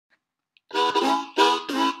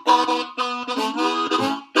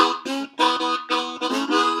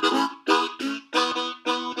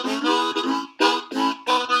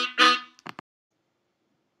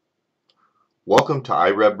Welcome to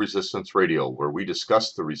Ireb Resistance Radio, where we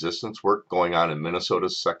discuss the resistance work going on in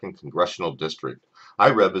Minnesota's 2nd Congressional District.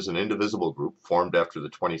 Ireb is an indivisible group formed after the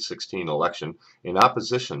 2016 election in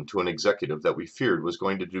opposition to an executive that we feared was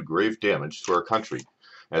going to do grave damage to our country.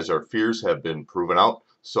 As our fears have been proven out,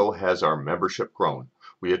 so has our membership grown.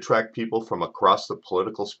 We attract people from across the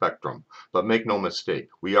political spectrum, but make no mistake,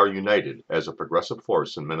 we are united as a progressive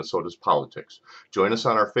force in Minnesota's politics. Join us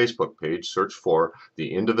on our Facebook page, search for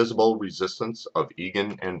The Indivisible Resistance of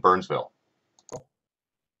Eagan and Burnsville.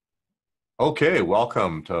 Okay,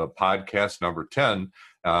 welcome to podcast number 10.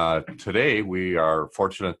 Today we are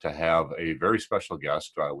fortunate to have a very special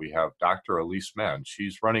guest. We have Dr. Alice Mann.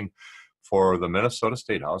 She's running for the Minnesota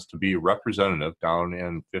State House to be representative down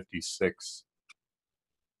in 56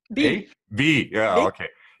 B. Yeah, B. okay.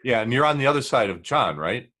 Yeah, and you're on the other side of John,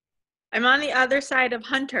 right? I'm on the other side of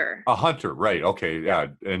Hunter. Hunter, right? Okay, yeah.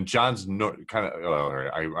 And John's kind of.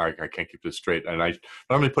 I can't keep this straight, and I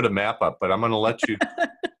normally put a map up, but I'm going to let you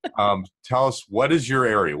tell us what is your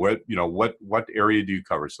area. What area do you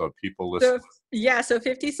cover so people listen? So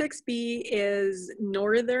 56B is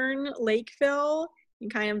northern Lakeville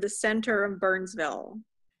and kind of the center of Burnsville.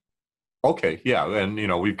 Okay, yeah, and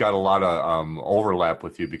we've got a lot of overlap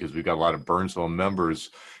with you because we've got a lot of Burnsville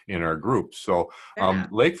members in our group. So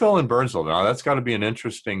Lakeville and Burnsville, now that's got to be an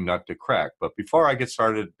interesting nut to crack. But before I get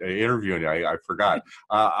started interviewing you, I forgot.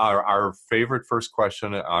 Our favorite first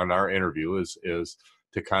question on our interview is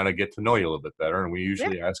to kind of get to know you a little bit better. And we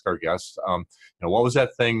usually ask our guests, what was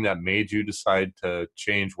that thing that made you decide to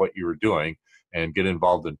change what you were doing and get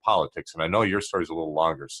involved in politics? And I know your story's a little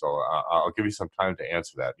longer, so I'll give you some time to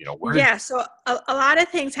answer that. So a lot of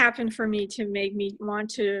things happened for me to make me want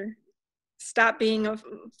to stop being a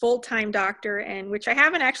full-time doctor, and which I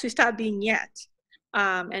haven't actually stopped being yet,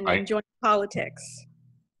 and enjoying politics.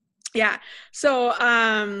 Yeah. So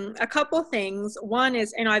a couple things. One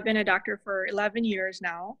is, I've been a doctor for 11 years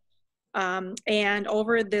now. And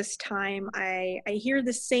over this time, I hear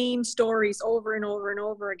the same stories over and over and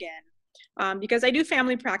over again. Because I do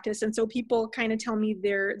family practice, and so people kind of tell me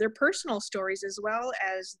their personal stories as well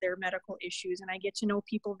as their medical issues, and I get to know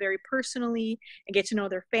people very personally. I get to know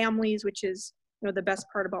their families, which is the best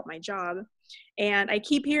part about my job. And I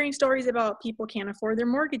keep hearing stories about people can't afford their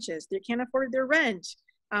mortgages, they can't afford their rent,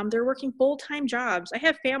 they're working full-time jobs. I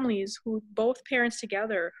have families who both parents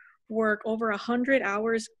together work over 100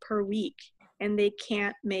 hours per week, and they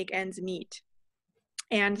can't make ends meet.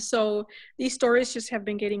 And so these stories just have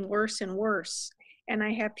been getting worse and worse. And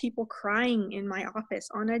I have people crying in my office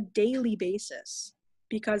on a daily basis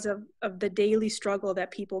because of the daily struggle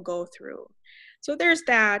that people go through. So there's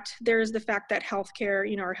that. There's the fact that healthcare,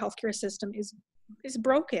 our healthcare system is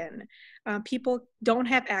broken. People don't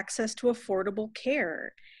have access to affordable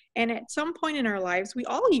care. And at some point in our lives, we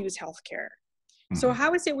all use healthcare. So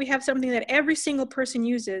how is it we have something that every single person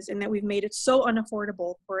uses and that we've made it so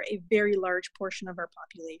unaffordable for a very large portion of our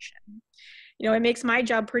population? It makes my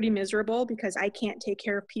job pretty miserable because I can't take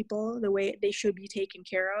care of people the way they should be taken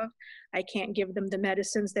care of. I can't give them the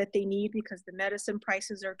medicines that they need because the medicine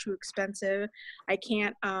prices are too expensive. I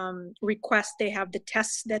can't request they have the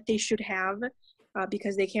tests that they should have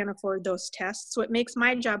because they can't afford those tests. So it makes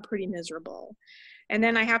my job pretty miserable. And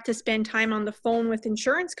then I have to spend time on the phone with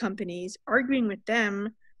insurance companies, arguing with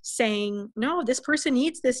them, saying, no, this person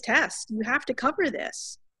needs this test. You have to cover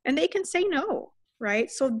this. And they can say no, right?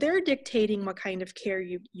 So they're dictating what kind of care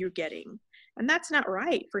you're getting. And that's not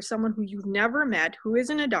right for someone who you've never met, who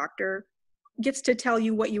isn't a doctor, gets to tell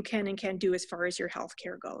you what you can and can't do as far as your health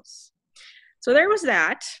care goes. So there was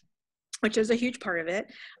that, which is a huge part of it.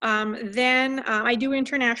 Then I do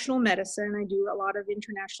international medicine. I do a lot of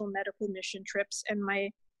international medical mission trips. And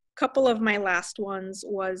couple of my last ones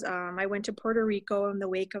was I went to Puerto Rico in the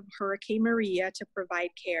wake of Hurricane Maria to provide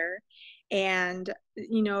care. And,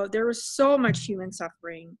 there was so much human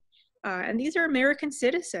suffering. And these are American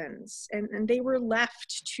citizens, and they were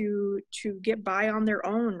left to get by on their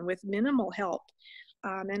own with minimal help.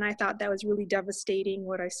 And I thought that was really devastating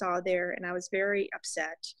what I saw there, and I was very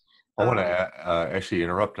upset. I want to actually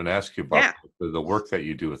interrupt and ask you about the work that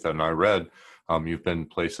you do with them. And I read you've been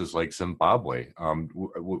places like Zimbabwe.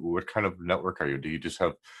 What kind of network are you? Do you just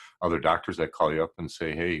have other doctors that call you up and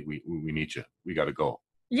say, hey, we need you, we got to go?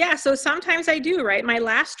 Yeah, so sometimes I do, right? My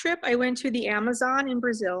last trip, I went to the Amazon in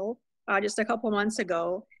Brazil just a couple months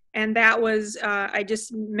ago. And that was, I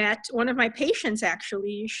just met one of my patients,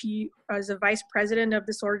 actually. She was a vice president of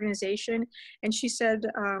this organization. And she said,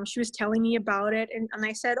 she was telling me about it. And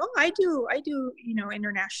I said, oh, I do,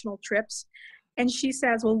 international trips. And she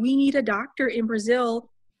says, well, we need a doctor in Brazil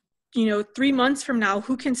 3 months from now,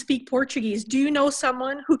 who can speak Portuguese? Do you know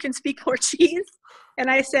someone who can speak Portuguese? And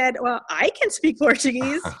I said, well, I can speak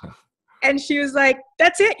Portuguese. And she was like,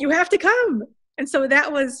 that's it, you have to come. And so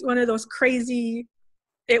that was one of those crazy,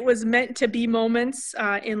 it was meant to be moments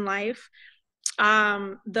in life.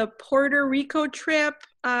 The Puerto Rico trip,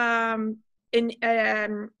 a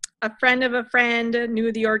friend of a friend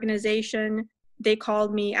knew the organization. They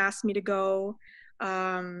called me, asked me to go.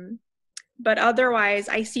 But otherwise,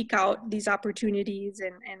 I seek out these opportunities,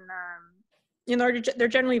 and they're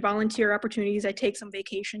generally volunteer opportunities. I take some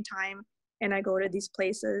vacation time, and I go to these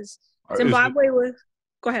places. Zimbabwe was.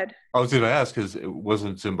 Go ahead. I was going to ask,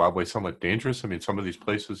 wasn't Zimbabwe somewhat dangerous? I mean, some of these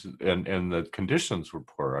places and the conditions were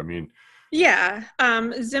poor. I mean. Yeah,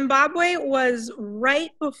 Zimbabwe was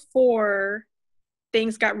right before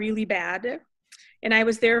things got really bad, and I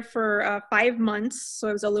was there for 5 months, so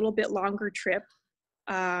it was a little bit longer trip.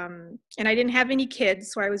 And I didn't have any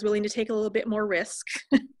kids, so I was willing to take a little bit more risk.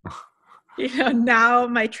 Now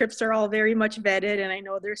my trips are all very much vetted, and I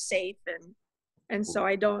know they're safe, and so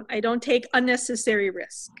I don't take unnecessary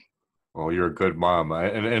risk. Well, you're a good mom,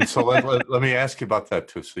 and so let me ask you about that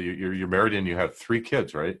too. So you're married and you have 3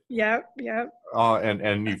 kids, right? Yep.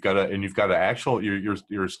 And you've got an actual.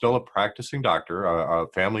 You're still a practicing doctor, a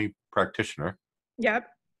family practitioner. Yep.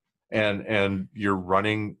 And you're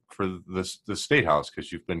running for the state house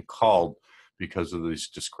because you've been called because of these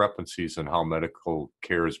discrepancies in how medical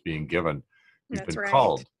care is being given. You've been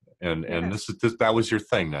called, and yes. That was your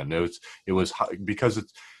thing then. It was because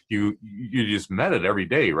it's. You just met it every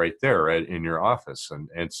day right there in your office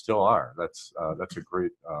and still are. That's a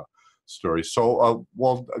great story. So,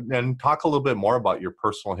 well, then talk a little bit more about your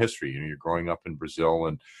personal history. You're growing up in Brazil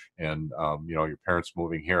and your parents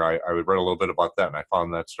moving here. I read a little bit about that, and I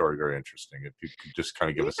found that story very interesting. If you could just kind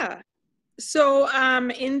of give us. So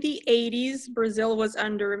in the 80s, Brazil was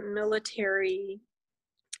under military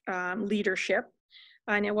leadership.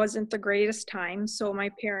 And it wasn't the greatest time. So my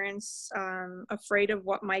parents, afraid of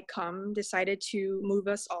what might come, decided to move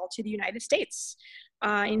us all to the United States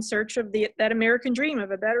in search of that American dream of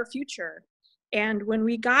a better future. And when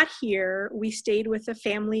we got here, we stayed with a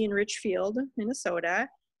family in Richfield, Minnesota.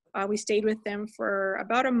 We stayed with them for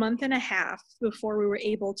about a month and a half before we were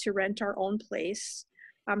able to rent our own place.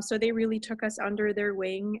 So they really took us under their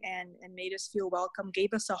wing and made us feel welcome,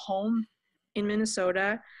 gave us a home in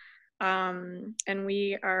Minnesota. And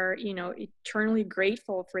we are, eternally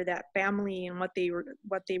grateful for that family and what they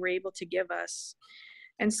were able to give us.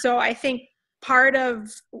 And so I think part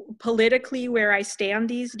of politically where I stand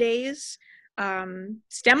these days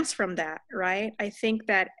stems from that, right? I think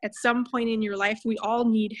that at some point in your life, we all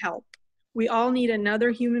need help. We all need another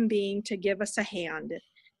human being to give us a hand,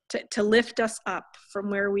 to lift us up from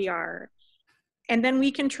where we are. And then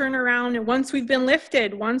we can turn around, and once we've been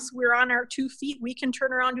lifted, once we're on our 2 feet, we can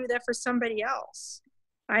turn around and do that for somebody else.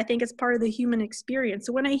 I think it's part of the human experience.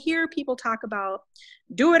 So when I hear people talk about,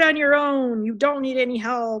 do it on your own, you don't need any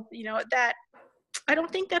help, that I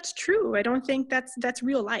don't think that's true. I don't think that's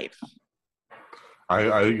real life.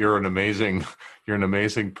 You're an amazing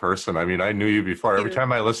person. I mean, I knew you before. Every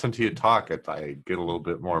time I listen to you talk, I get a little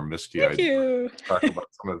bit more misty. Thank you. Talk about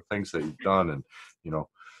some of the things that you've done, and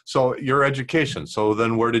So your education. So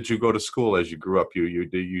then, where did you go to school as you grew up?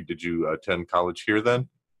 Did you attend college here then?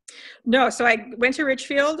 No. So I went to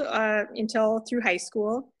Richfield through high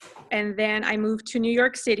school, and then I moved to New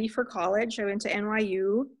York City for college. I went to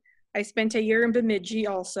NYU. I spent a year in Bemidji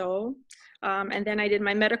also, and then I did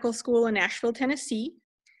my medical school in Nashville, Tennessee,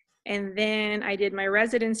 and then I did my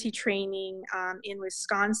residency training in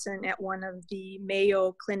Wisconsin at one of the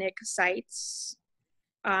Mayo Clinic sites.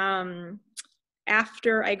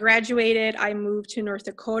 After I graduated, I moved to North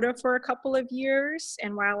Dakota for a couple of years.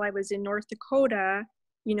 And while I was in North Dakota,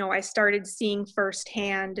 I started seeing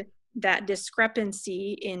firsthand that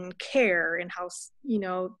discrepancy in care and how,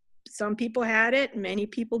 some people had it, many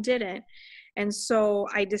people didn't. And so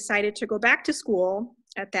I decided to go back to school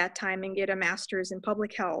at that time and get a master's in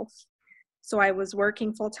public health. So I was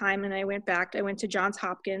working full time, and I went to Johns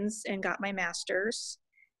Hopkins and got my master's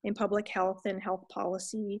in public health and health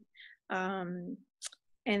policy. And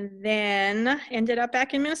then ended up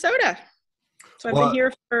back in Minnesota. So I've been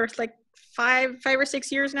here for like five or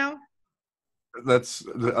 6 years now. That's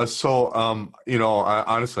so.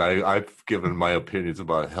 Honestly, I've given my opinions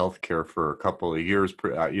about healthcare for a couple of years.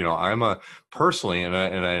 I'm a personally, and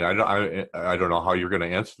I don't know how you're going to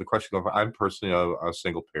answer the question. I'm personally a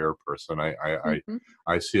single payer person.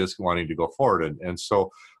 I see us wanting to go forward, and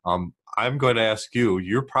so I'm going to ask you.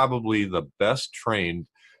 You're probably the best trained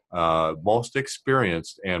most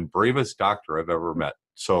experienced and bravest doctor I've ever met.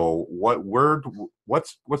 So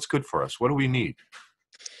what's good for us? What do we need?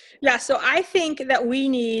 Yeah, so I think that we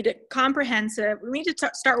need to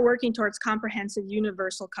start working towards comprehensive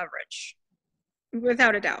universal coverage.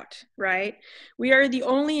 Without a doubt, right? We are the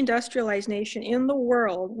only industrialized nation in the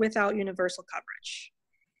world without universal coverage.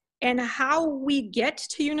 And how we get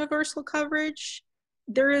to universal coverage,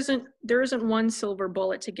 there isn't one silver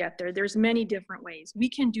bullet to get there. There's many different ways. We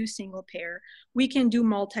can do single payer. We can do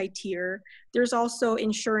multi-tier. There's also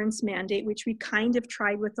insurance mandate, which we kind of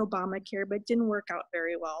tried with Obamacare, but didn't work out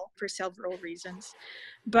very well for several reasons.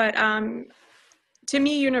 But to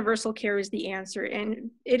me, universal care is the answer.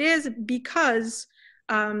 And it is because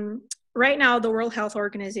right now, the World Health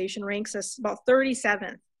Organization ranks us about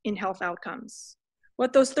 37th in health outcomes.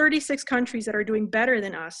 What those 36 countries that are doing better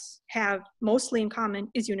than us have mostly in common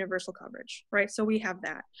is universal coverage, right? So we have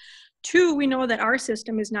that. Two, we know that our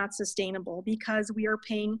system is not sustainable because we are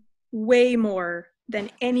paying way more than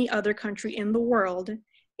any other country in the world,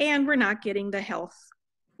 and we're not getting the health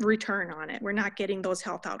return on it. We're not getting those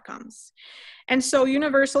health outcomes. And so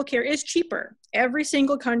universal care is cheaper. Every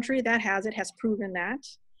single country that has it has proven that.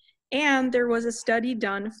 And there was a study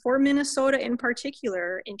done for Minnesota in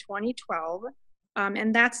particular in 2012.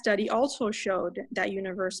 And that study also showed that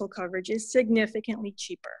universal coverage is significantly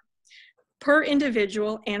cheaper per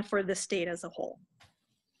individual and for the state as a whole.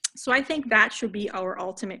 So I think that should be our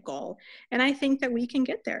ultimate goal. And I think that we can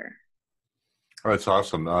get there. That's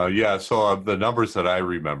awesome. Yeah. So the numbers that I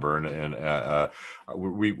remember, and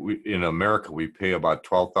we in America we pay about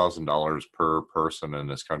 $12,000 per person in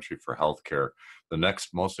this country for healthcare. The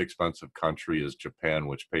next most expensive country is Japan,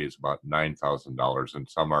 which pays about $9,000, and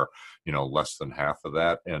some are, less than half of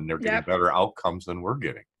that, and they're getting better outcomes than we're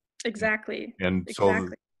getting. Exactly. And so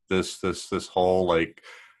this whole like,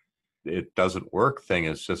 it doesn't work thing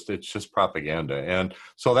is it's just propaganda. And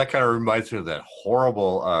so that kind of reminds me of that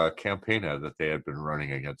horrible campaign ad that they had been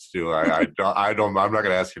running against too. I'm not going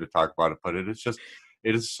to ask you to talk about it, but it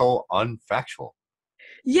is so unfactual.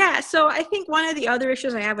 Yeah. So I think one of the other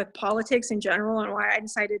issues I have with politics in general and why I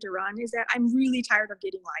decided to run is that I'm really tired of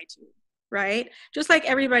getting lied to, right? Just like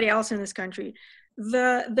everybody else in this country.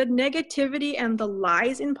 The negativity and the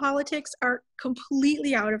lies in politics are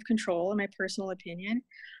completely out of control, in my personal opinion.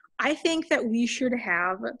 I think that we should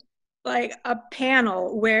have like a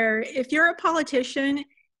panel where if you're a politician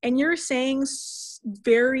and you're saying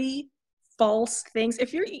very false things,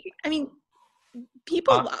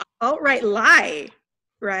 people outright lie,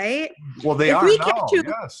 right? Well, they are now,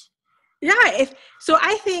 yes. Yeah, so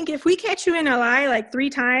I think if we catch you in a lie like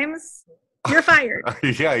 3 times, you're fired.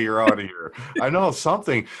 Yeah, you're out of here. I know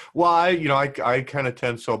something. Well, I kind of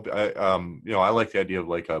tend, so I like the idea of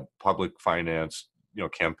like a public finance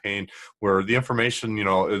campaign where the information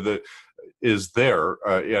is there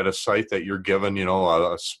at a site that you're given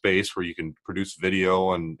a space where you can produce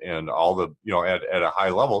video and all the at a high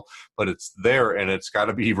level, but it's there and it's got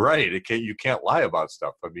to be right. You can't lie about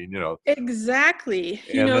stuff. Exactly.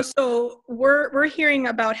 So we're hearing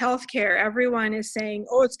about healthcare. Everyone is saying,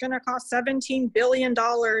 oh, it's going to cost $17 billion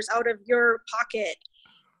out of your pocket.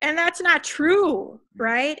 And that's not true,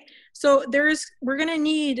 right? So we're going to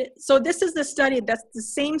need, so this is the study, that's the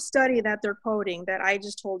same study that they're quoting that I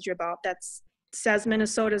just told you about that says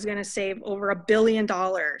Minnesota is going to save over $1 billion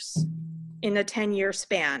in a 10-year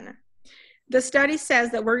span. The study says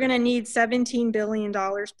that we're going to need $17 billion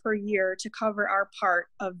per year to cover our part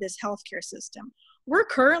of this healthcare system. We're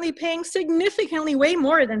currently paying significantly way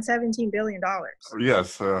more than $17 billion.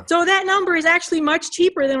 Yes. So that number is actually much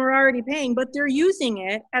cheaper than we're already paying, but they're using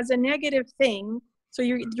it as a negative thing. So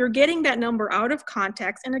you're getting that number out of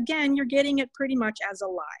context. And again, you're getting it pretty much as a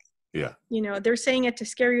lie. Yeah. They're saying it to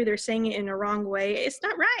scare you. They're saying it in a wrong way. It's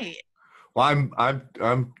not right. Well,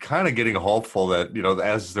 I'm kind of getting hopeful that,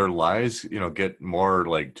 as their lies, get more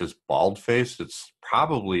like just bald-faced, it's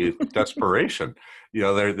probably desperation.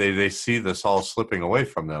 They see this all slipping away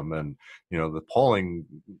from them, and the polling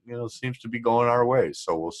seems to be going our way.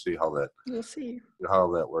 So we'll see how that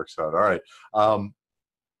works out. All right.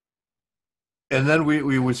 And then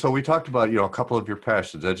we talked about a couple of your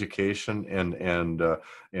passions, education and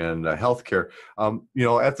healthcare.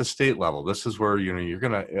 At the state level, this is where you're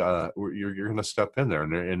gonna step in there,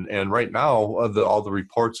 and right now all the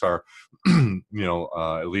reports are,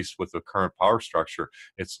 at least with the current power structure,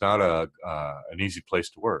 it's not an easy place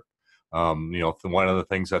to work. One of the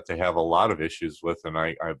things that they have a lot of issues with, and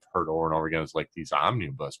I've heard over and over again, is like these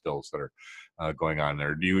omnibus bills that are going on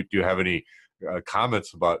there. Do you have any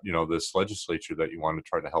comments about this legislature that you want to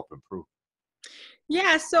try to help improve?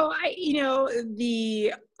 Yeah, so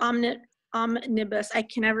the omnibus. I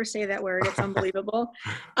can never say that word. It's unbelievable.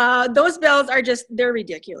 Those bills are they're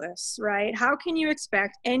ridiculous, right? How can you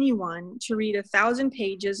expect anyone to read 1,000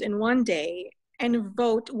 pages in one day and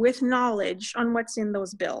vote with knowledge on what's in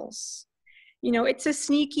those bills? It's a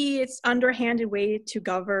sneaky, it's underhanded way to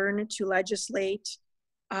govern, to legislate,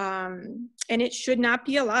 and it should not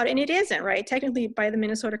be allowed. And it isn't, right? Technically, by the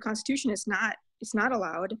Minnesota Constitution, it's not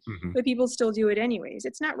allowed, but people still do it anyways.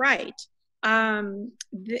 It's not right.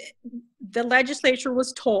 The legislature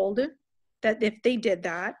was told that if they did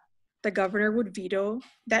that, the governor would veto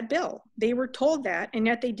that bill. They were told that, and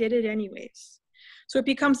yet they did it anyways. So it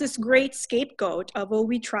becomes this great scapegoat of,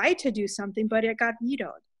 we tried to do something, but it got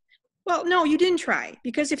vetoed. Well, no, you didn't try,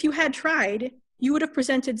 because if you had tried, you would have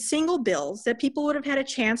presented single bills that people would have had a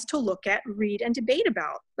chance to look at, read, and debate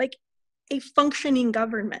about, like a functioning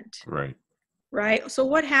government. Right. So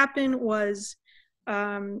what happened was,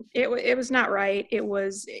 it was not right. It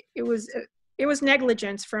was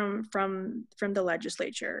negligence from the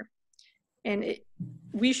legislature, and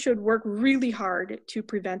we should work really hard to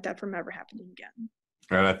prevent that from ever happening again.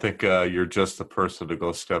 And I think you're just the person to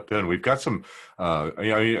go step in. We've got some,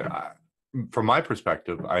 from my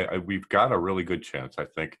perspective, we've got a really good chance, I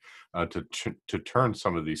think, to turn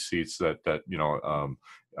some of these seats that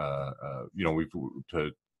we've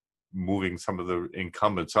to moving some of the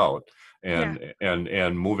incumbents out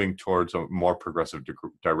and moving towards a more progressive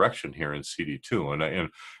direction here in CD2.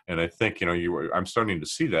 And I think, I'm starting to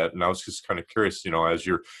see that. And I was just kind of curious, as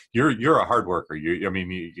you're a hard worker,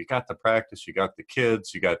 you got the practice, you got the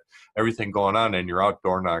kids, you got everything going on, and you're out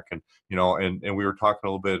door knocking, and we were talking a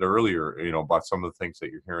little bit earlier, about some of the things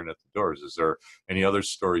that you're hearing at the doors. Is there any other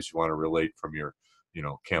stories you want to relate from your,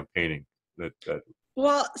 campaigning that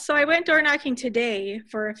Well, so I went door knocking today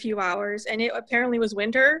for a few hours, and it apparently was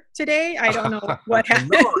winter today. I don't know what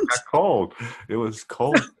happened. No, it got cold. It was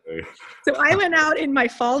cold today. So I went out in my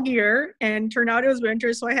fall gear, and turned out it was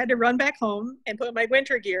winter, so I had to run back home and put my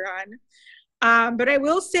winter gear on. But I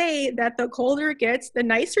will say that the colder it gets, the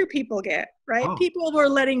nicer people get, right? Oh. People were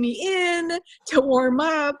letting me in to warm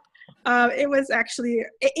up. It was actually,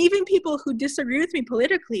 even people who disagree with me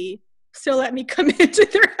politically still let me come into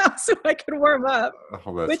their house so I could warm up,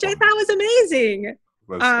 which I thought was amazing.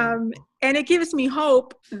 And it gives me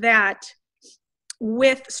hope that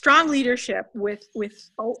with strong leadership, with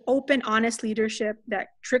open, honest leadership that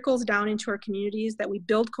trickles down into our communities, that we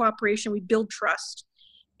build cooperation, we build trust.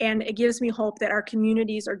 And it gives me hope that our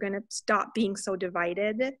communities are going to stop being so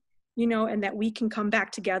divided, and that we can come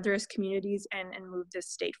back together as communities and move this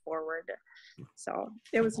state forward. So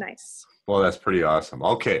it was nice. Well, that's pretty awesome.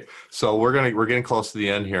 Okay, so we're getting close to the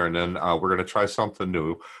end here, and then we're gonna try something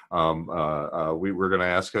new. We're gonna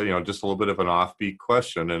ask just a little bit of an offbeat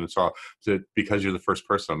question, and so because you're the first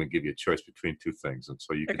person, I'm gonna give you a choice between two things, and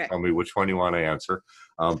so you can tell me which one you want to answer.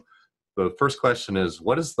 The first question is,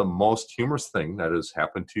 what is the most humorous thing that has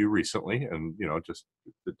happened to you recently? And just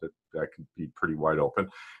that could be pretty wide open.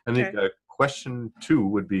 And the question 2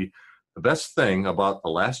 would be, the best thing about the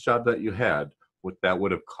last job that you had that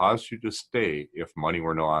would have caused you to stay if money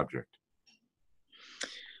were no object?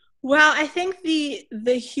 Well, I think the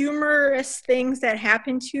humorous things that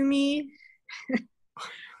happen to me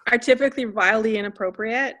are typically wildly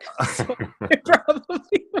inappropriate. So I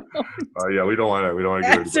probably won't. We don't want to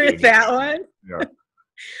answer that one. Yeah.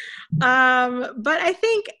 But I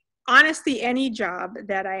think, honestly, any job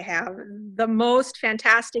that I have, the most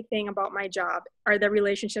fantastic thing about my job are the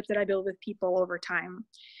relationships that I build with people over time.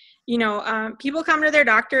 People come to their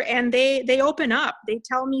doctor and they open up. They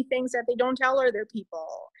tell me things that they don't tell other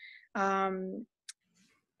people.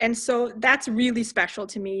 And so that's really special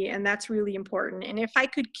to me, and that's really important. And if I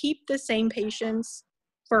could keep the same patients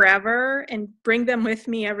forever and bring them with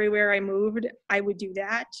me everywhere I moved, I would do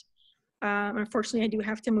that. Unfortunately, I do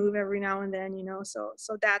have to move every now and then, so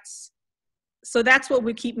that's what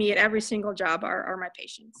would keep me at every single job are my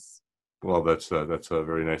patients. Well, that's a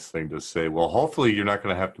very nice thing to say. Well, hopefully you're not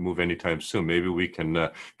going to have to move anytime soon. Maybe we can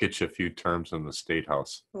get you a few terms in the State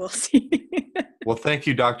House. We'll see. Well, thank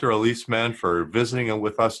you, Dr. Alice Mann, for visiting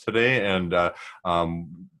with us today. And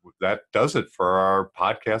that does it for our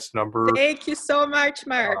podcast number. Thank you so much,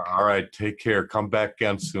 Mark. All right. Take care. Come back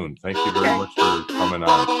again soon. Thank you very much for coming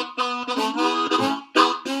on.